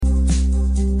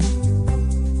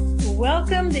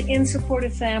Welcome to In Support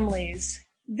of Families.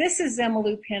 This is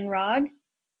Emmylou Penrod,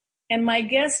 and my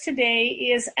guest today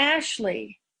is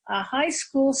Ashley, a high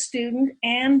school student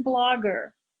and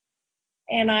blogger.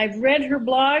 And I've read her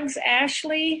blogs.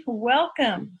 Ashley,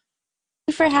 welcome. Thank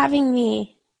you for having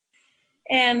me.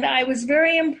 And I was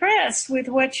very impressed with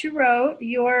what you wrote.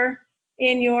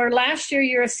 In your last year,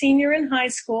 you're a senior in high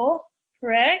school,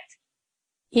 correct?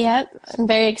 Yep, I'm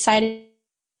very excited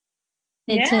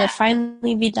to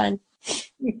finally be done.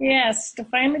 Yes, to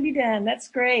finally be done. That's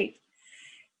great.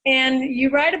 And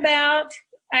you write about,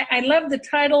 I love the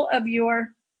title of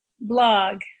your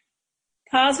blog,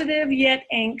 Positive Yet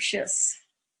Anxious.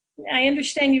 I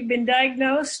understand you've been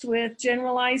diagnosed with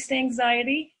generalized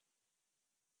anxiety.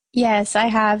 Yes, I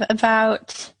have I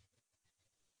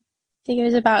think it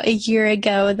was about a year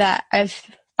ago that I've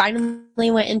finally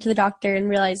went into the doctor and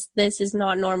realized this is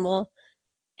not normal.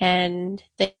 And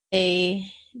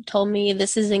they told me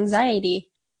this is anxiety.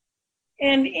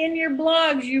 And in your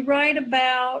blogs, you write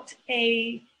about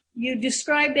you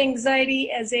described anxiety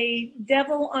as a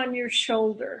devil on your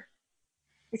shoulder,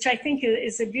 which I think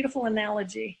is a beautiful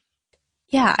analogy.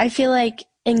 Yeah, I feel like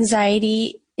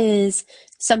anxiety is,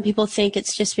 some people think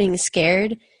it's just being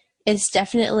scared. It's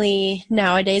definitely,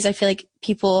 nowadays, I feel like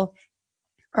people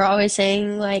are always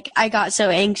saying, like, I got so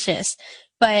anxious.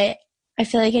 But I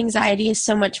feel like anxiety is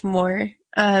so much more.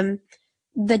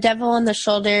 The devil on the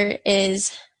shoulder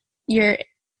is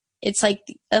it's like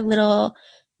a little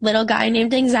guy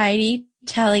named anxiety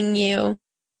telling you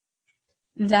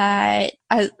that,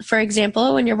 for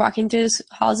example, when you're walking through the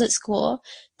halls at school,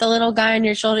 the little guy on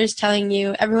your shoulder is telling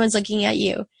you everyone's looking at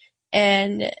you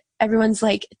and everyone's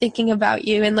like thinking about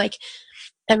you and like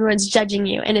everyone's judging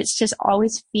you, and it's just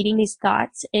always feeding these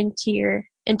thoughts into your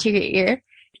ear,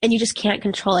 and you just can't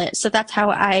control it. So that's how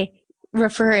I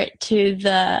refer it to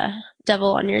the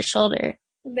devil on your shoulder.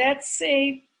 That's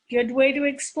a good way to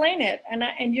explain it.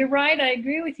 And you're right, I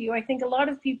agree with you. I think a lot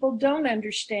of people don't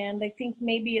understand. They think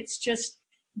maybe it's just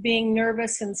being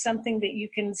nervous and something that you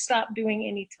can stop doing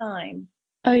anytime.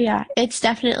 Oh yeah, it's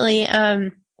definitely,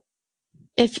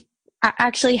 if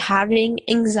actually having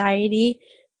anxiety,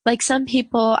 like some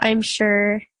people I'm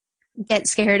sure get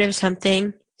scared of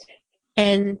something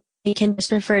and they can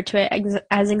just refer to it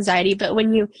as anxiety. But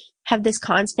when you have this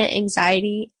constant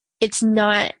anxiety, it's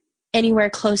not anywhere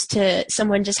close to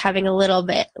someone just having a little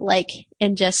bit, like,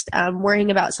 and just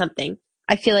worrying about something.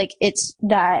 I feel like it's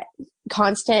that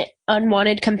constant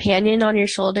unwanted companion on your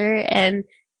shoulder, and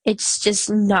it's just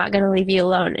not going to leave you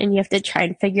alone, and you have to try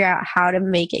and figure out how to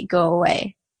make it go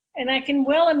away. And I can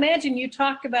well imagine you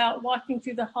talked about walking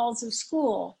through the halls of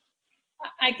school.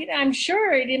 I'm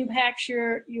sure it impacts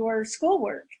your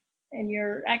schoolwork and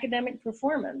your academic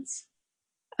performance.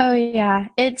 Oh yeah,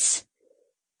 it's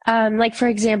like, for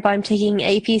example, I'm taking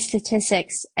AP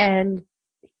statistics and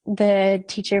the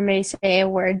teacher may say a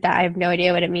word that I have no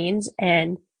idea what it means,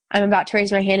 and I'm about to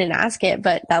raise my hand and ask it,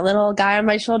 but that little guy on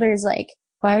my shoulder is like,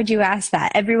 why would you ask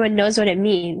that? Everyone knows what it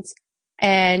means.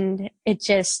 And it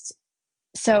just,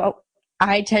 so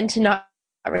I tend to not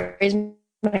raise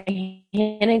my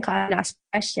hand in class and ask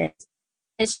questions.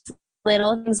 It's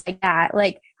little things like that.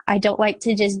 Like, I don't like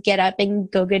to just get up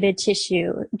and go get a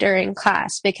tissue during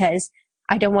class because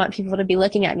I don't want people to be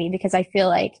looking at me, because I feel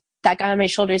like that guy on my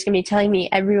shoulder is going to be telling me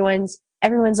everyone's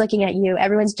looking at you,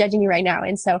 everyone's judging you right now.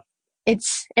 And so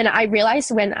and I realized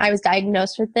when I was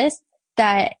diagnosed with this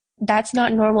that that's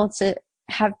not normal to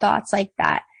have thoughts like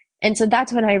that. And so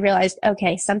that's when I realized,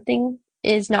 okay, something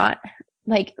is not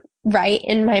like right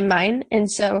in my mind.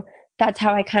 And so that's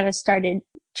how I kind of started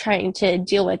trying to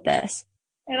deal with this.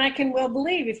 And I can well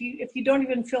believe if you don't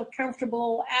even feel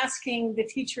comfortable asking the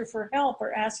teacher for help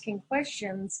or asking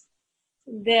questions,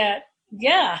 that,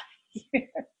 yeah,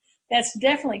 that's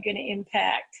definitely going to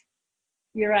impact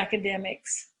your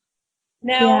academics.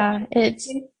 Now, yeah,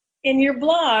 in your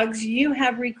blogs,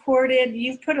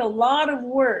 you've put a lot of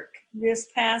work this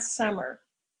past summer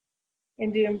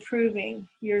into improving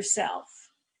yourself.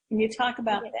 Can you talk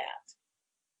about that?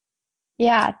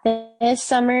 Yeah, this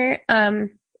summer,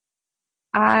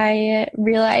 I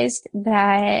realized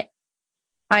that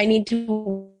I need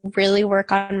to really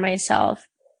work on myself,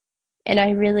 and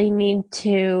I really need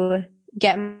to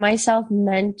get myself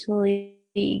mentally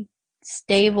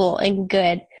stable and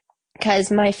good,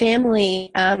 because my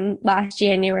family, last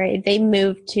January, they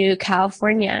moved to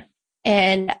California,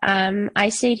 and I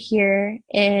stayed here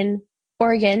in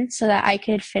Oregon so that I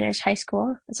could finish high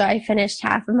school. So I finished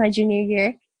half of my junior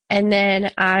year, and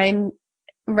then I'm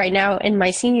right now in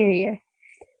my senior year.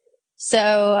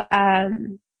 So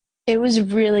it was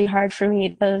really hard for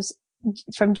me, those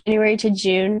from January to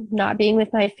June, not being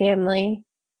with my family,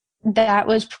 that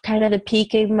was kind of the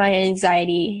peak of my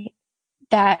anxiety.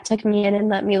 That took me in and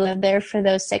let me live there for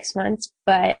those 6 months.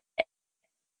 But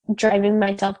driving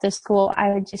myself to school,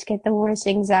 I would just get the worst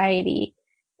anxiety,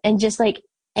 and just like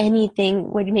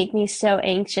anything would make me so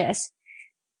anxious.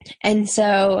 And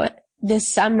so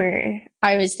this summer,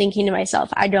 I was thinking to myself,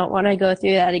 I don't want to go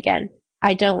through that again.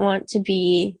 I don't want to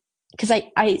be, because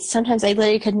I sometimes I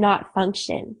literally could not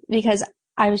function because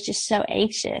I was just so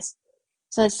anxious.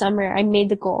 So this summer, I made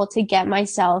the goal to get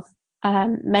myself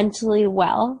mentally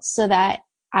well so that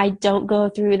I don't go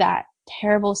through that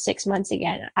terrible 6 months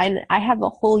again. I have a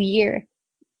whole year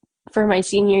for my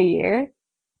senior year.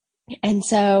 And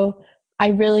so I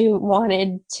really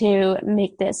wanted to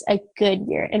make this a good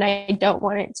year, and I don't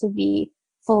want it to be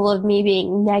full of me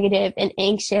being negative and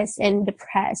anxious and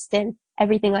depressed and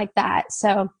everything like that.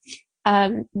 So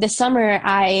this summer,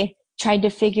 I tried to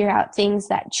figure out things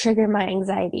that trigger my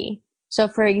anxiety. So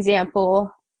for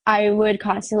example, I would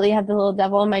constantly have the little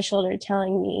devil on my shoulder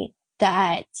telling me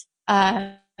that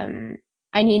I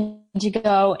need to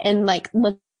go and like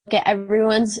look at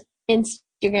everyone's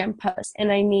Instagram posts,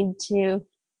 and I need to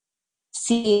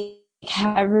see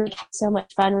how everyone had so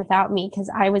much fun without me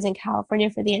because I was in California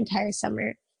for the entire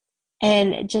summer.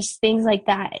 And just things like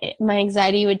that. My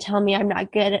anxiety would tell me I'm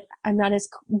not good. I'm not as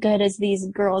good as these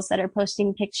girls that are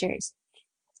posting pictures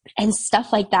and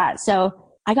stuff like that.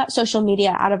 So I got social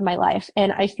media out of my life,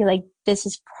 and I feel like this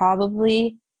is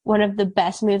probably one of the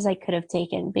best moves I could have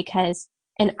taken because,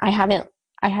 and I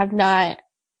have not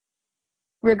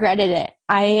regretted it.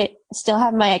 I still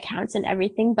have my accounts and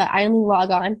everything, but I only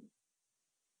log on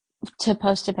to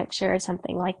post a picture or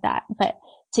something like that. But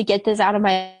to get this out of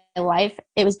my life,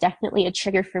 it was definitely a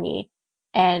trigger for me.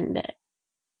 And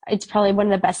it's probably one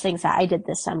of the best things that I did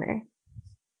this summer.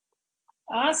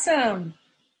 Awesome.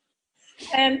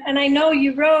 And I know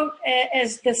you wrote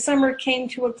as the summer came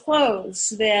to a close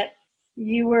that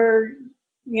you were,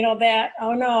 that,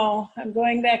 oh no, I'm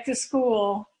going back to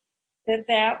school,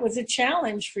 that was a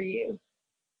challenge for you.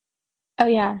 Oh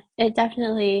yeah, it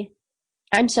definitely,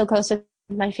 I'm so close with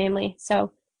my family.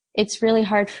 So it's really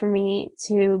hard for me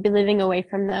to be living away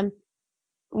from them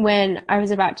when I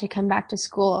was about to come back to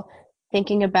school,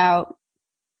 thinking about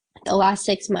the last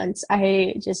 6 months.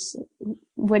 I just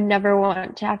would never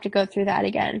want to have to go through that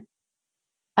again.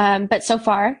 But so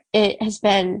far, it has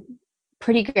been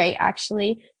pretty great,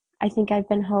 actually. I think I've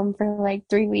been home for like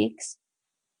 3 weeks.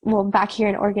 Well, back here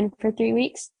in Oregon for 3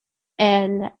 weeks.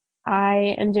 And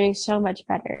I am doing so much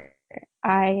better.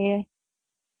 I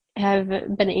have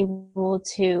been able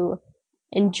to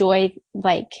enjoy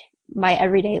like my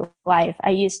everyday life. I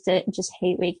used to just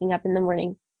hate waking up in the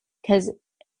morning because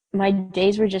my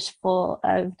days were just full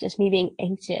of just me being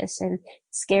anxious and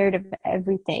scared of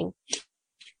everything.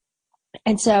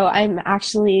 And so I've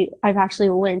actually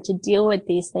learned to deal with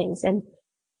these things. And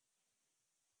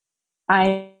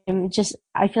I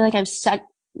feel like I'm such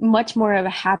much more of a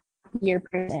happier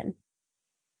person.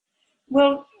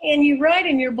 Well, and you write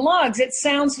in your blogs, it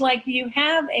sounds like you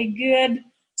have a good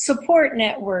support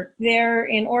network there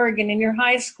in Oregon in your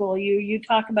high school. You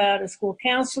talk about a school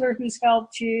counselor who's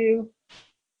helped you,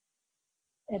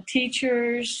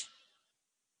 teachers,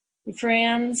 your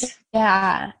friends.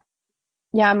 Yeah.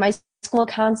 Yeah, my school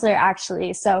counselor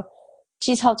actually. So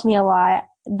she's helped me a lot.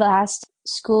 Last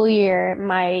school year,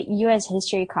 my U.S.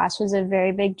 history class was a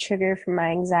very big trigger for my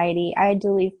anxiety. I had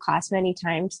to leave class many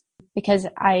times because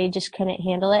I just couldn't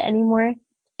handle it anymore.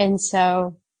 And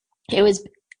so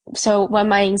what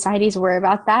my anxieties were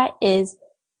about that is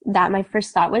that my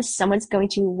first thought was someone's going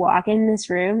to walk in this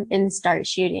room and start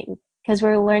shooting because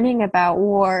we're learning about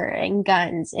war and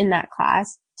guns in that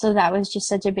class. So that was just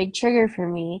such a big trigger for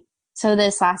me. So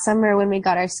this last summer when we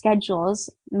got our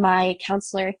schedules, my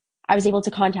counselor, I was able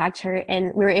to contact her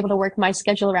and we were able to work my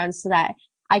schedule around so that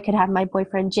I could have my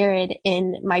boyfriend Jared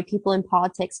in my People in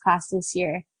Politics class this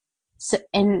year. So,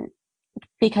 and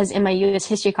because in my U.S.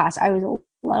 history class, I was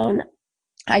alone.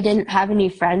 I didn't have any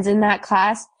friends in that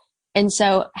class. And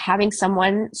so having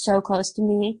someone so close to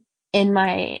me in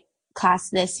my class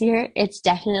this year, it's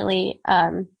definitely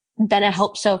been a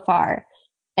help so far.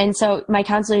 And so my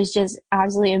counselor is just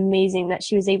absolutely amazing that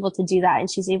she was able to do that and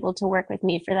she's able to work with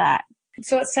me for that.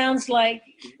 So it sounds like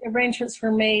arrangements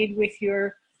were made with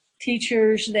your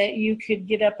teachers that you could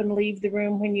get up and leave the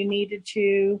room when you needed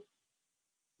to.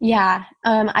 Yeah.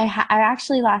 I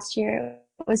actually last year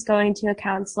was going to a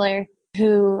counselor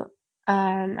who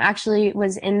actually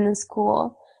was in the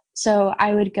school. So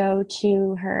I would go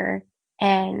to her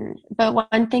but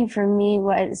one thing for me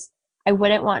was I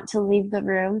wouldn't want to leave the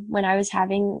room when I was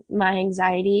having my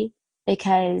anxiety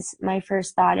because my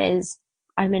first thought is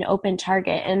I'm an open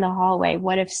target in the hallway.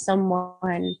 What if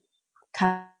someone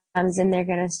comes and they're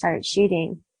going to start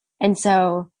shooting? And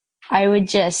so I'd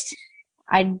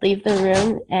leave the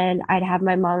room and I'd have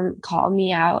my mom call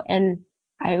me out, and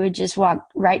I would just walk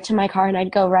right to my car and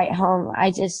I'd go right home.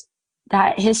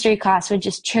 That history class would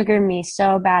just trigger me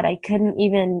so bad. I couldn't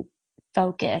even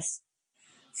focus.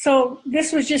 So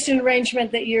this was just an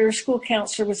arrangement that your school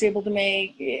counselor was able to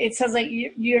make. It sounds like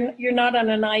you're not on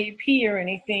an IEP or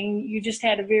anything. You just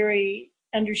had a very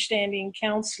understanding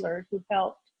counselor who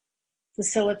helped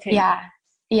facilitate. Yeah.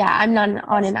 Yeah. I'm not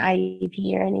on an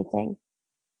IEP or anything.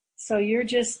 So you're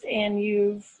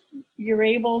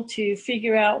able to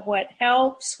figure out what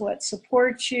helps, what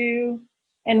supports you,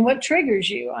 and what triggers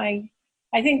you. I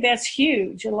think that's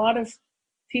huge. A lot of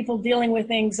people dealing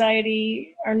with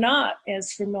anxiety are not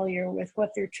as familiar with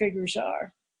what their triggers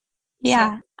are.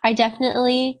 Yeah, I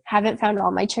definitely haven't found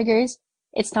all my triggers.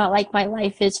 It's not like my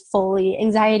life is fully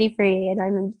anxiety free and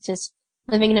I'm just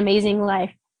living an amazing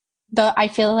life. Though I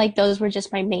feel like those were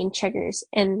just my main triggers,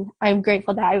 and I'm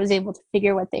grateful that I was able to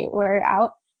figure what they were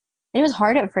out. And it was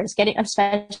hard at first,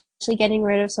 especially getting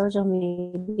rid of social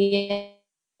media.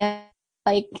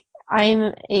 Like,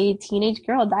 I'm a teenage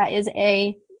girl. That is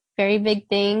a very big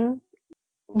thing.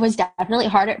 Was definitely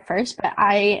hard at first, but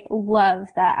I love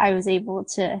that I was able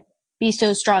to be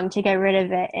so strong to get rid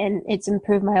of it, and it's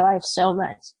improved my life so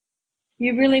much.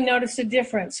 You really noticed a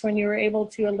difference when you were able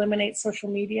to eliminate social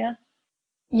media?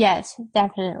 Yes,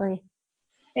 definitely.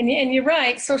 And you're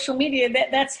right, social media,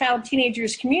 that's how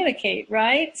teenagers communicate,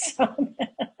 right? So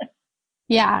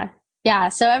Yeah. Yeah.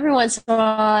 So every once in a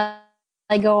while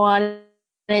I go on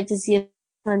it to see if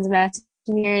someone's messaging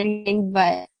me or anything,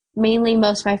 but mainly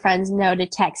most of my friends know to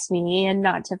text me and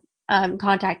not to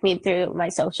contact me through my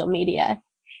social media.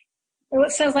 well,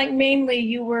 it sounds like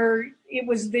mainly it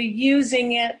was the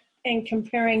using it and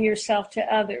comparing yourself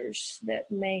to others that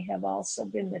may have also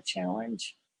been the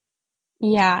challenge.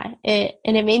 Yeah. It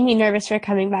made me nervous for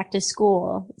coming back to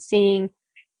school, seeing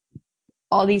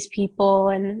all these people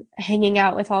and hanging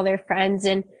out with all their friends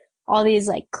and all these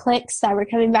like cliques that were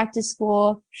coming back to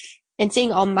school, and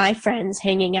seeing all my friends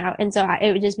hanging out. And so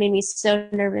it just made me so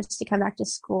nervous to come back to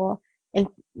school. And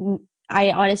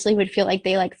I honestly would feel like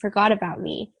they like forgot about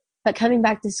me. But coming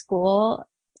back to school,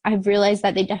 I've realized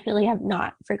that they definitely have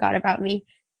not forgot about me.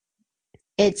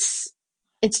 It's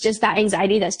just that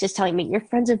anxiety that's just telling me your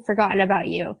friends have forgotten about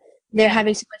you. They're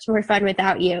having so much more fun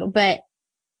without you. But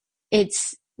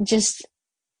it's just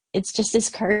this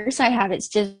curse I have. It's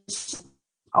just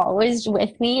always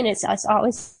with me, and it's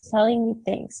always telling me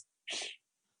things.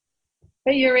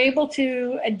 But you're able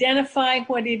to identify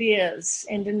what it is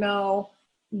and to know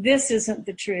this isn't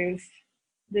the truth.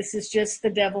 This is just the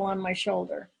devil on my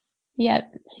shoulder.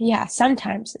 Yep. Yeah.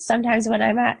 Sometimes when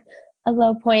I'm at a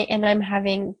low point and I'm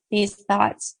having these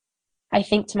thoughts, I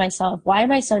think to myself, why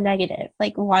am I so negative?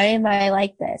 Like, why am I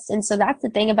like this? And so that's the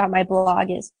thing about my blog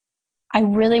is I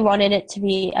really wanted it to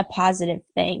be a positive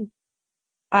thing.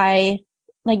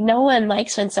 No one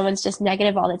likes when someone's just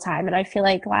negative all the time. And I feel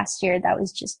like last year that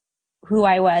was just who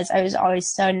I was. I was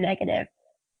always so negative.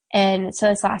 And so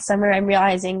this last summer, I'm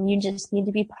realizing you just need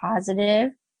to be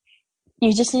positive.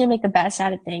 You just need to make the best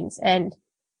out of things. And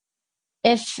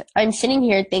if I'm sitting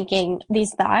here thinking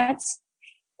these thoughts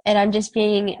and I'm just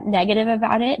being negative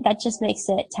about it, that just makes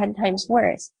it 10 times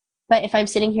worse. But if I'm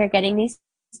sitting here getting these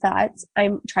thoughts,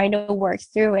 I'm trying to work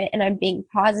through it and I'm being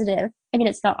positive. I mean,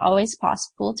 it's not always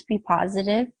possible to be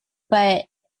positive, but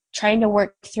trying to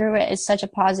work through it is such a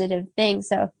positive thing.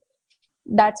 So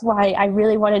that's why I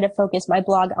really wanted to focus my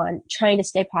blog on trying to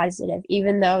stay positive,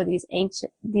 even though these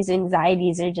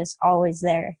anxieties are just always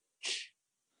there.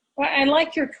 Well, I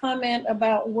like your comment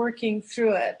about working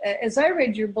through it. As I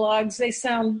read your blogs,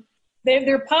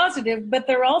 they're positive, but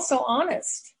they're also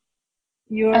honest.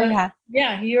 You're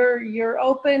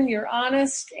open, you're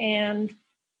honest, and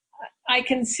I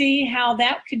can see how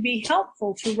that could be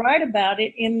helpful to write about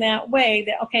it in that way.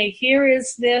 That okay, here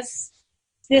is this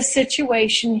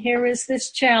situation, here is this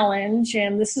challenge,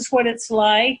 and this is what it's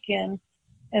like, and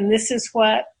this is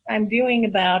what I'm doing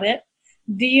about it.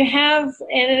 Do you have,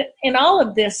 in all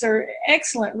of this, are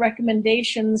excellent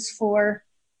recommendations for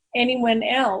anyone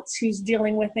else who's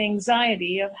dealing with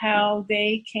anxiety of how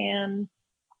they can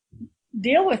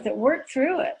deal with it, work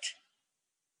through it?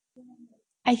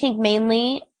 I think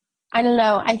mainly, I don't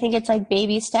know, I think it's like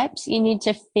baby steps. You need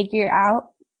to figure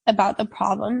out about the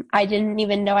problem. I didn't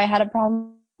even know I had a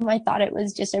problem. I thought it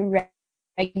was just a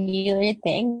regular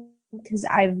thing because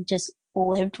I've just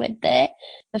lived with it.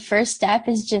 The first step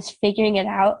is just figuring it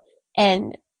out.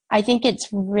 And I think it's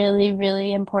really,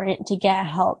 really important to get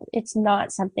help. It's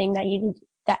not something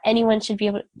that that anyone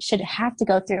should have to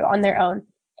go through on their own.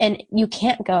 And you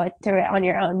can't go through it on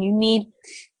your own. You need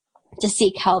to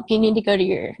seek help. You need to go to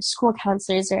your school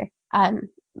counselors or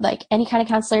like any kind of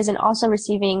counselors, and also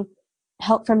receiving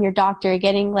help from your doctor,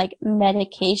 getting like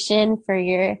medication for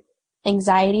your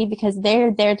anxiety, because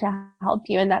they're there to help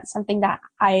you. And that's something that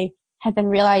I have been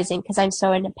realizing, because I'm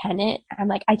so independent. I'm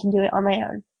like, I can do it on my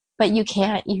own, but you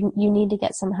can't. You need to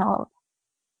get some help.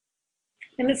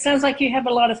 And it sounds like you have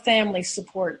a lot of family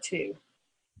support too.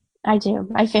 I do.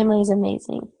 My family is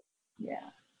amazing. Yeah.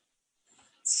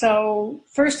 So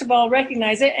first of all,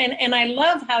 recognize it. And I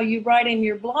love how you write in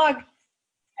your blog,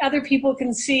 other people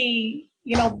can see,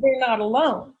 they're not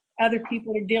alone. Other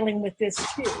people are dealing with this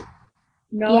too.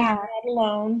 No, Yeah. You're not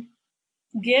alone.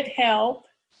 Get help.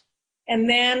 And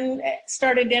then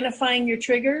start identifying your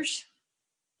triggers.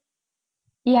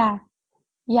 Yeah.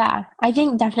 Yeah. I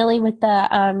think definitely with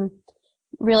the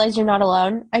realize you're not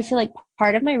alone. I feel like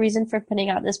part of my reason for putting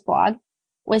out this blog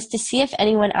was to see if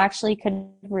anyone actually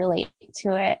could relate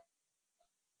to it.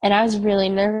 And I was really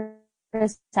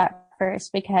nervous at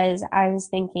first, because I was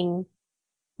thinking,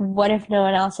 what if no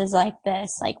one else is like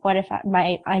this? Like, what if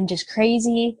I'm just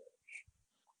crazy?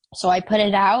 So I put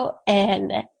it out,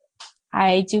 and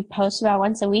I do post about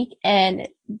once a week, and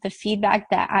the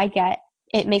feedback that I get,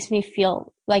 it makes me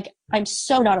feel like I'm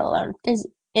so not alone. There's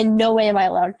in no way am I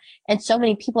alone. And so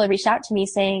many people have reached out to me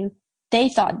saying they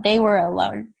thought they were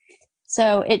alone.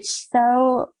 So it's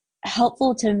so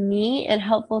helpful to me and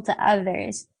helpful to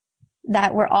others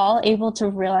that we're all able to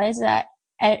realize that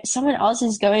someone else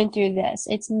is going through this.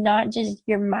 It's not just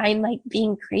your mind like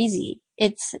being crazy.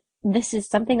 This is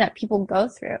something that people go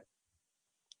through.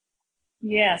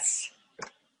 Yes.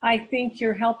 I think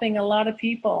you're helping a lot of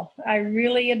people. I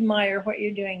really admire what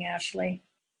you're doing, Ashley.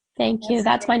 Thank you.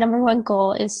 That's my number one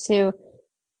goal, is to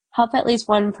help at least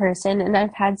one person. And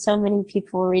I've had so many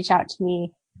people reach out to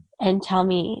me and tell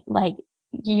me, like,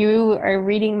 you are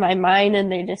reading my mind,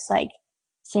 and they're just like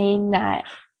saying that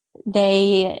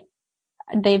they've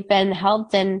been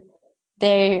helped, and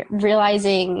they're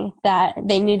realizing that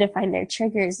they need to find their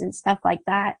triggers and stuff like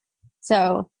that.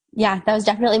 So yeah, that was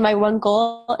definitely my one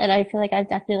goal, and I feel like I've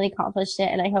definitely accomplished it,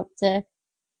 and I hope to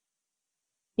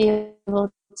be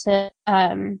able to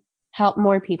help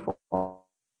more people. All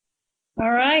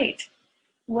right.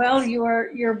 Well,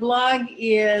 your blog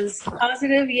is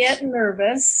Positive Yet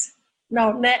Nervous.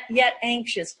 No, not yet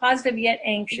anxious. Positive Yet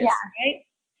Anxious, Yeah. Right?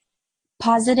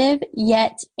 Positive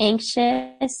Yet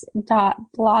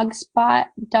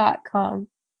Anxious.blogspot.com.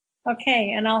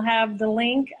 Okay, and I'll have the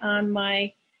link on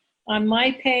my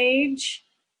page.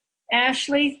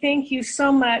 Ashley, thank you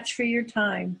so much for your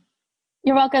time.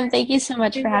 You're welcome. Thank you so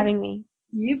much for having me.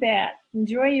 You bet.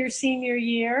 Enjoy your senior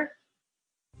year.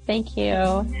 Thank you.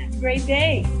 Have a great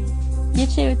day. You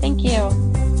too. Thank you.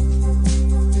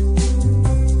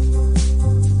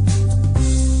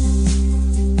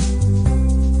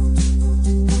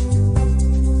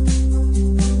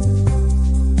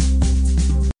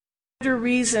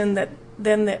 Reason that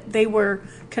they were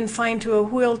confined to a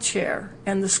wheelchair,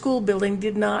 and the school building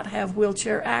did not have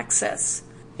wheelchair access.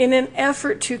 In an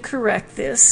effort to correct this,